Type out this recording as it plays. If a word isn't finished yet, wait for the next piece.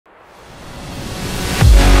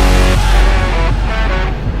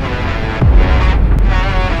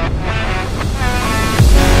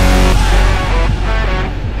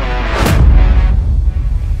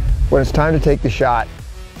When it's time to take the shot,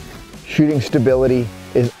 shooting stability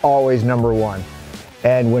is always number one.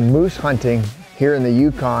 And when moose hunting here in the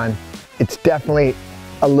Yukon, it's definitely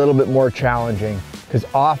a little bit more challenging, because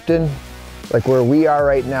often, like where we are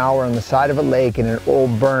right now, we're on the side of a lake in an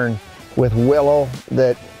old burn with willow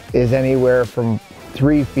that is anywhere from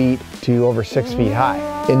 3 feet to over 6 feet high.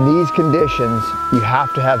 In these conditions, you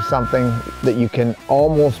have to have something that you can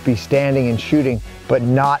almost be standing and shooting, but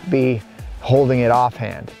not be holding it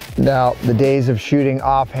offhand. Now, the days of shooting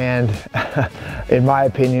offhand, in my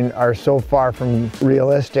opinion, are so far from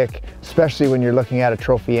realistic, especially when you're looking at a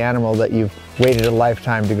trophy animal that you've waited a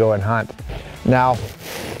lifetime to go and hunt. Now,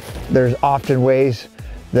 there's often ways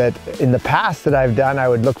that in the past that I've done, I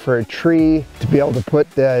would look for a tree to be able to put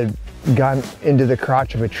the gun into the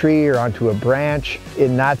crotch of a tree or onto a branch.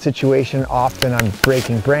 In that situation, often I'm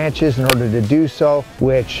breaking branches in order to do so,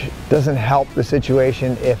 which doesn't help the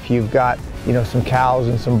situation if you've got, you know, some cows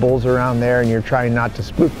and some bulls around there and you're trying not to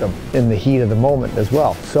spook them in the heat of the moment as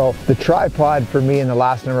well. So the tripod for me in the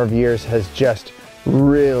last number of years has just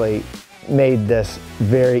really made this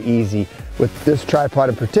very easy. With this tripod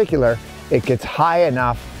in particular, it gets high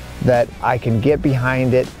enough that I can get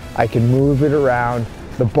behind it, I can move it around.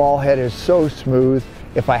 The ball head is so smooth.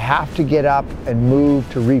 If I have to get up and move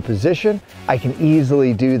to reposition, I can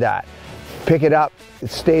easily do that. Pick it up,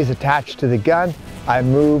 it stays attached to the gun, I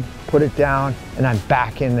move, put it down, and I'm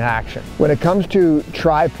back in action. When it comes to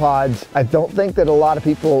tripods, I don't think that a lot of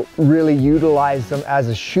people really utilize them as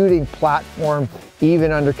a shooting platform,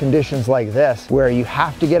 even under conditions like this, where you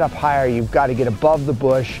have to get up higher, you've got to get above the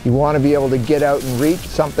bush, you want to be able to get out and reach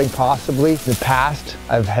something possibly. In the past,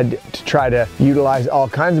 I've had to try to utilize all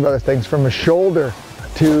kinds of other things, from a shoulder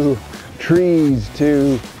to trees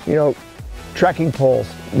to, you know, trekking poles.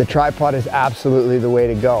 The tripod is absolutely the way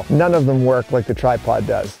to go. None of them work like the tripod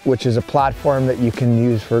does, which is a platform that you can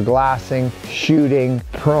use for glassing, shooting,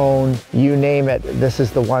 prone, you name it. This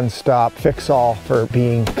is the one-stop fix-all for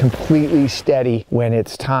being completely steady when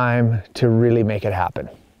it's time to really make it happen.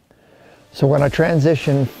 So when I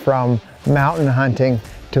transition from mountain hunting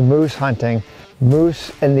to moose hunting,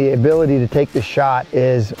 moose and the ability to take the shot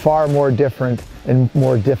is far more different and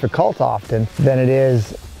more difficult often than it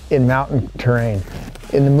is in mountain terrain.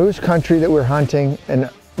 In the moose country that we're hunting, and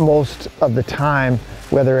most of the time,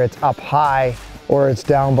 whether it's up high or it's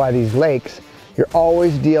down by these lakes, you're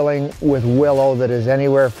always dealing with willow that is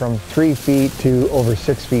anywhere from 3 feet to over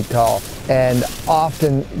 6 feet tall. And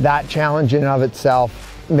often that challenge in and of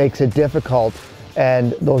itself makes it difficult,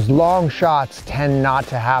 and those long shots tend not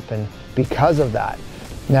to happen because of that.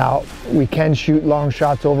 Now, we can shoot long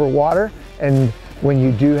shots over water, and when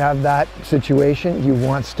you do have that situation, you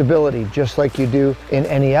want stability, just like you do in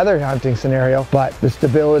any other hunting scenario, but the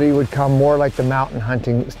stability would come more like the mountain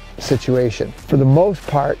hunting situation. For the most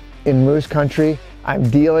part, in moose country, I'm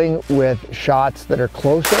dealing with shots that are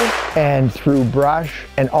closer and through brush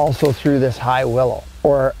and also through this high willow.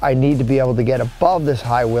 Or I need to be able to get above this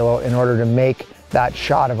high willow in order to make that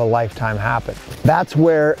shot of a lifetime happen. That's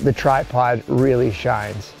where the tripod really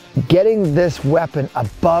shines. Getting this weapon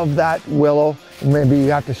above that willow, maybe you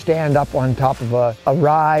have to stand up on top of a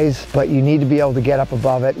rise, but you need to be able to get up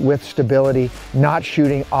above it with stability, not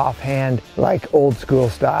shooting offhand like old school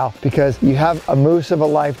style, because you have a moose of a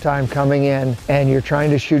lifetime coming in and you're trying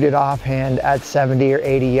to shoot it offhand at 70 or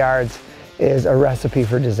 80 yards is a recipe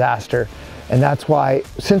for disaster. And that's why,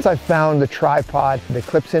 since I found the tripod that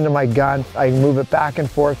clips into my gun, I move it back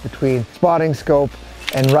and forth between spotting scope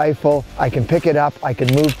and rifle. I can pick it up, I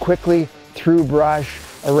can move quickly through brush,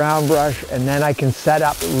 around brush, and then I can set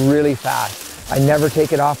up really fast. I never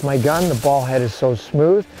take it off my gun. The ball head is so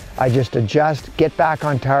smooth. I just adjust, get back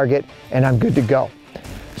on target, and I'm good to go.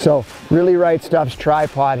 So Really Right Stuff's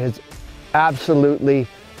tripod has absolutely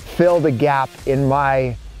filled a gap in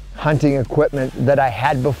my hunting equipment that I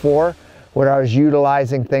had before, where I was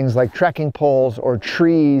utilizing things like trekking poles or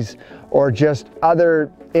trees or just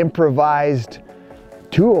other improvised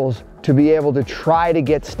tools to be able to try to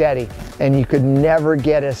get steady, and you could never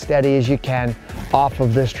get as steady as you can off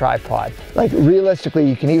of this tripod. Like, realistically,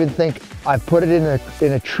 you can even think, I've put it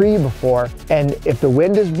in a tree before, and if the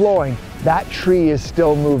wind is blowing, that tree is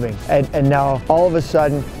still moving, and now all of a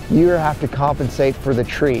sudden you have to compensate for the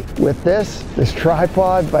tree. With this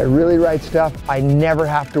tripod by Really Right Stuff, I never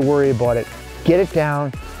have to worry about it. Get it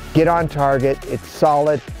down, get on target, it's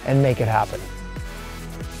solid, and make it happen.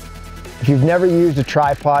 If you've never used a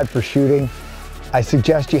tripod for shooting, I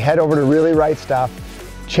suggest you head over to Really Right Stuff,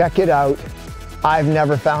 check it out. I've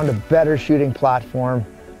never found a better shooting platform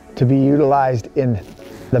to be utilized in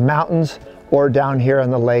the mountains or down here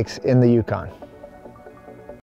on the lakes in the Yukon.